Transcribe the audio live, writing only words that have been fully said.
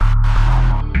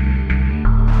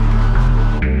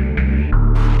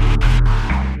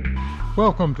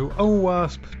Welcome to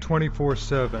OWASP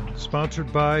 24/7,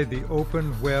 sponsored by the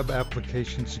Open Web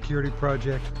Application Security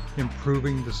Project,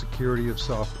 improving the security of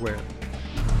software.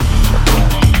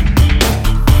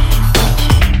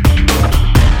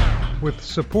 With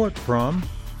support from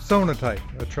Sonatype,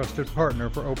 a trusted partner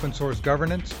for open source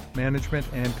governance, management,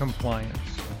 and compliance.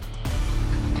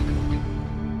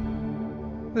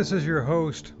 This is your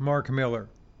host, Mark Miller.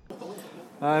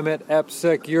 I'm at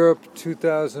AppSec Europe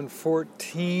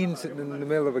 2014, sitting in the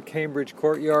middle of a Cambridge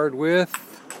courtyard with...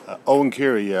 Owen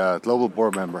Keary, Global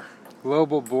Board Member.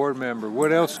 Global Board Member.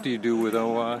 What else do you do with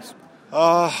OWASP?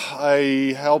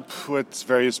 I help with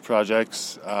various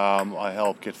projects. I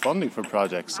help get funding for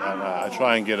projects, and I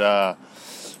try and get,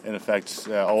 in effect,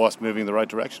 OWASP moving in the right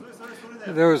direction.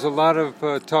 There was a lot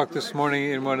of talk this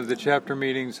morning in one of the chapter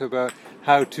meetings about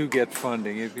how to get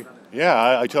funding.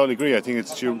 Yeah, I totally agree. I think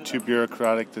it's too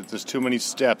bureaucratic, that there's too many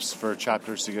steps for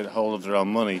chapters to get hold of their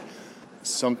own money.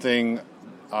 Something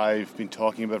I've been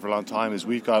talking about for a long time is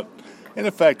we've got, in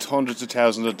effect, hundreds of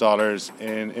thousands of dollars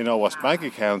in OWASP bank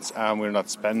accounts, and we're not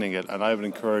spending it. And I would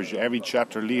encourage every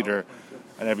chapter leader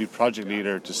and every project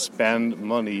leader to spend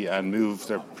money and move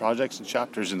their projects and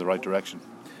chapters in the right direction.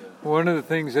 One of the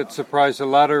things that surprised a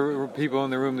lot of people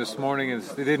in the room this morning is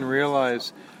they didn't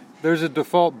realize there's a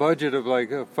default budget of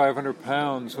like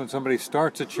 £500 when somebody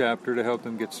starts a chapter to help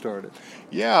them get started.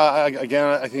 Yeah,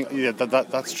 I think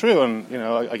that's true, and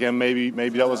again, maybe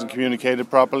that wasn't communicated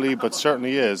properly, but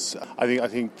certainly is. I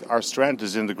think our strength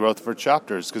is in the growth of our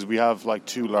chapters, because we have like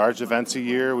 2 large events a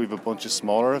year. We have a bunch of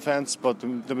smaller events, but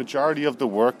the majority of the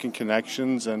work and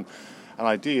connections and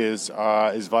ideas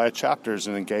is via chapters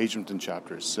and engagement in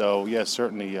chapters. So, yes,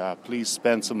 certainly, please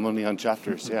spend some money on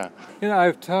chapters, yeah.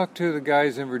 I've talked to the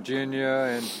guys in Virginia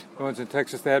and the ones in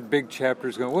Texas that had big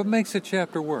chapters going. What makes a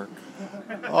chapter work?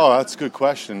 Oh, that's a good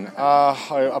question.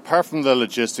 Apart from the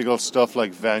logistical stuff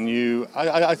like venue,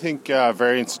 I think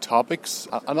variance of topics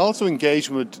and also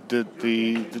engagement with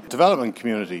the development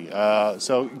community.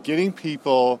 So getting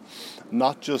people,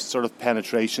 not just sort of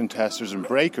penetration testers and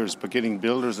breakers, but getting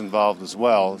builders involved as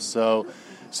well. So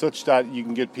such that you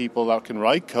can get people that can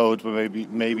write code, but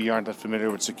maybe aren't that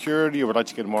familiar with security or would like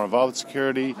to get more involved with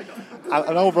security.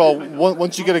 And overall,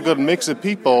 once you get a good mix of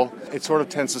people, it sort of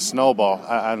tends to snowball.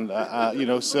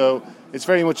 So it's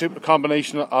very much a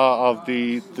combination of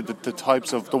the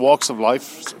types of the walks of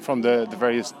life from the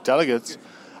various delegates,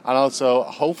 and also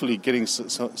hopefully getting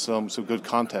some good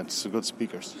content, some good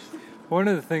speakers. One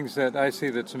of the things that I see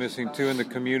that's missing too in the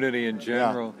community in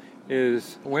general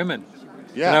is women.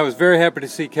 Yeah. And I was very happy to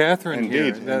see Catherine here.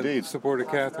 Indeed. Supported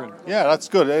Catherine. Yeah, that's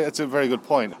good. It's a very good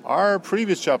point. Our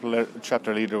previous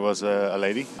chapter leader was a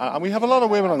lady, and we have a lot of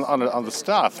women on the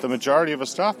staff. The majority of our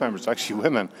staff members are actually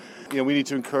women. We need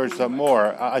to encourage that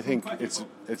more. I think it's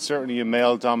certainly a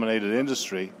male-dominated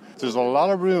industry. There's a lot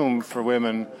of room for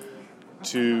women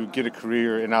to get a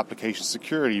career in application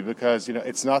security, because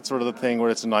it's not sort of the thing where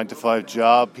it's a 9-to-5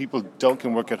 job. People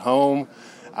can work at home.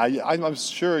 I'm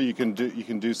sure you can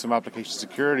do some application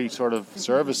security sort of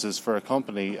services for a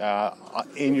company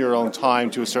in your own time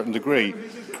to a certain degree.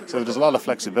 So there's a lot of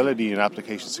flexibility in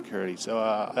application security. So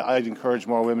I'd encourage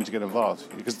more women to get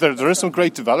involved, because there is some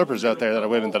great developers out there that are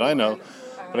women that I know.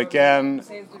 But again,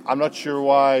 I'm not sure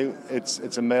why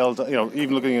it's a male.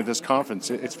 Even looking at this conference,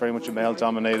 it's very much a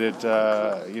male-dominated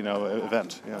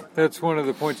event. Yeah. That's one of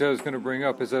the points I was going to bring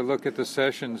up as I look at the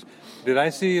sessions. Did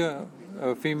I see a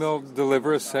female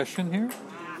deliver a session here?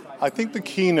 I think the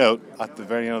keynote at the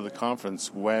very end of the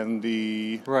conference,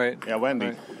 Wendy. Right. Yeah, Wendy.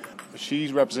 Right.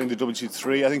 She's representing the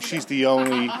W3. I think she's the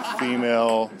only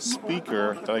female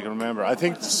speaker that I can remember. I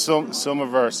think some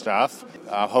of our staff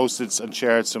hosted and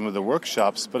chaired some of the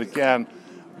workshops, but again,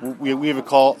 we have a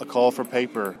call for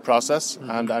paper process,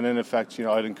 and in effect,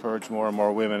 I'd encourage more and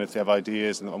more women, if they have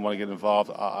ideas and want to get involved.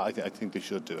 I think they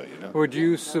should do it. Would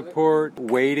you support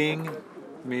weighting,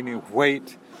 meaning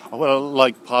weight? Well,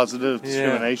 like positive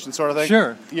discrimination sort of thing.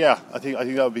 Sure. Yeah, I think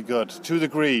that would be good to a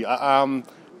degree.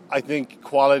 I think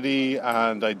quality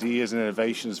and ideas and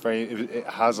innovation it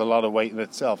has a lot of weight in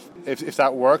itself. If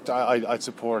that worked, I'd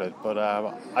support it. But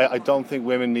I don't think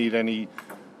women need any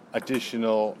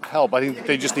additional help. I think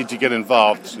they just need to get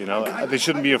involved. They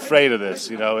shouldn't be afraid of this.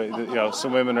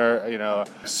 Some women are.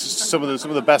 Some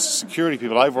of the best security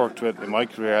people I've worked with in my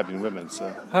career have been women.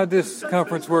 So how'd this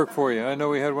conference work for you? I know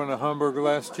we had one in Hamburg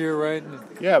last year, right?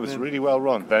 Yeah, it was really well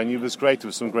run. Venue was great. There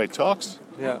was some great talks.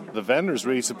 Yeah. The vendors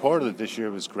really supported it this year.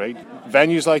 It was great.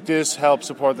 Venues like this help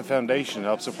support the foundation,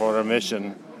 help support our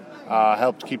mission,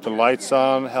 help keep the lights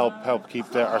on, help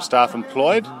keep our staff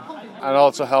employed, and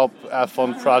also help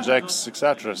fund projects,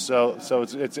 etc. So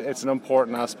it's an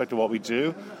important aspect of what we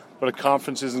do. But a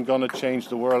conference isn't going to change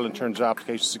the world in terms of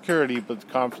application security, but the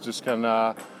conferences can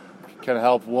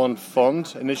help, one,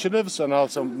 fund initiatives and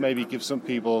also maybe give some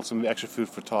people some extra food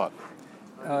for thought.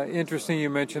 Interesting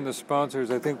you mentioned the sponsors.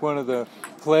 I think one of the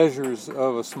pleasures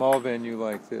of a small venue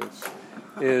like this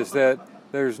is that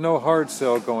there's no hard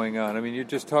sell going on. I mean, you're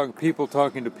just people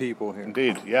talking to people here.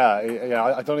 Indeed, yeah.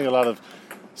 I don't think a lot of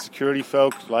security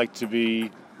folk like to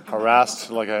be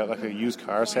harassed like a used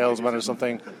car salesman or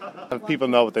something. People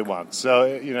know what they want.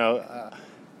 So,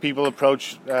 people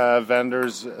approach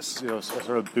vendors,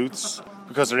 sort of booths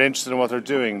because they're interested in what they're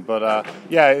doing. But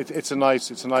it's a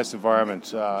nice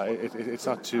environment. It's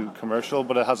not too commercial,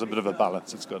 but it has a bit of a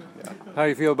balance. It's good. Yeah. How do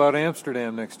you feel about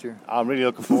Amsterdam next year? I'm really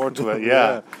looking forward to it.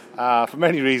 Yeah, for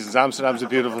many reasons. Amsterdam's a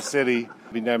beautiful city.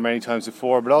 I've been there many times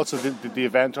before, but also the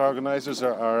event organisers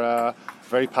are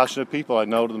very passionate people. I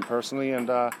know them personally, and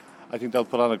I think they'll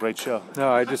put on a great show.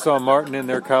 No, I just saw Martin in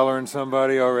there collaring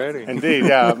somebody already. Indeed,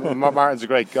 yeah. Martin's a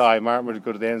great guy. Martin would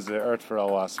go to the ends of the earth for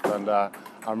OWASP, and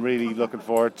I'm really looking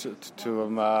forward to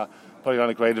him putting on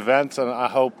a great event, and I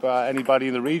hope anybody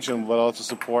in the region will also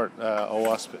support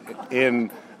OWASP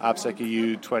in AppSec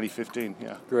EU 2015.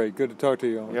 Yeah. Great. Good to talk to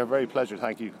you. Yeah, very pleasure.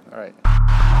 Thank you. All right.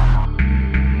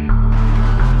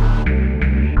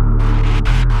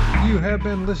 You have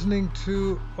been listening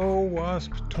to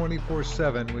OWASP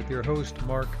 24/7 with your host,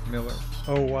 Mark Miller.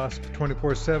 OWASP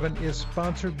 24/7 is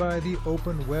sponsored by the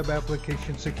Open Web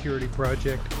Application Security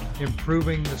Project,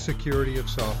 improving the security of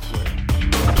software.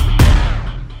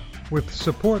 With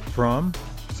support from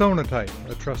Sonatype,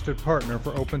 a trusted partner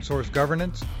for open source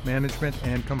governance, management,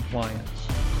 and compliance.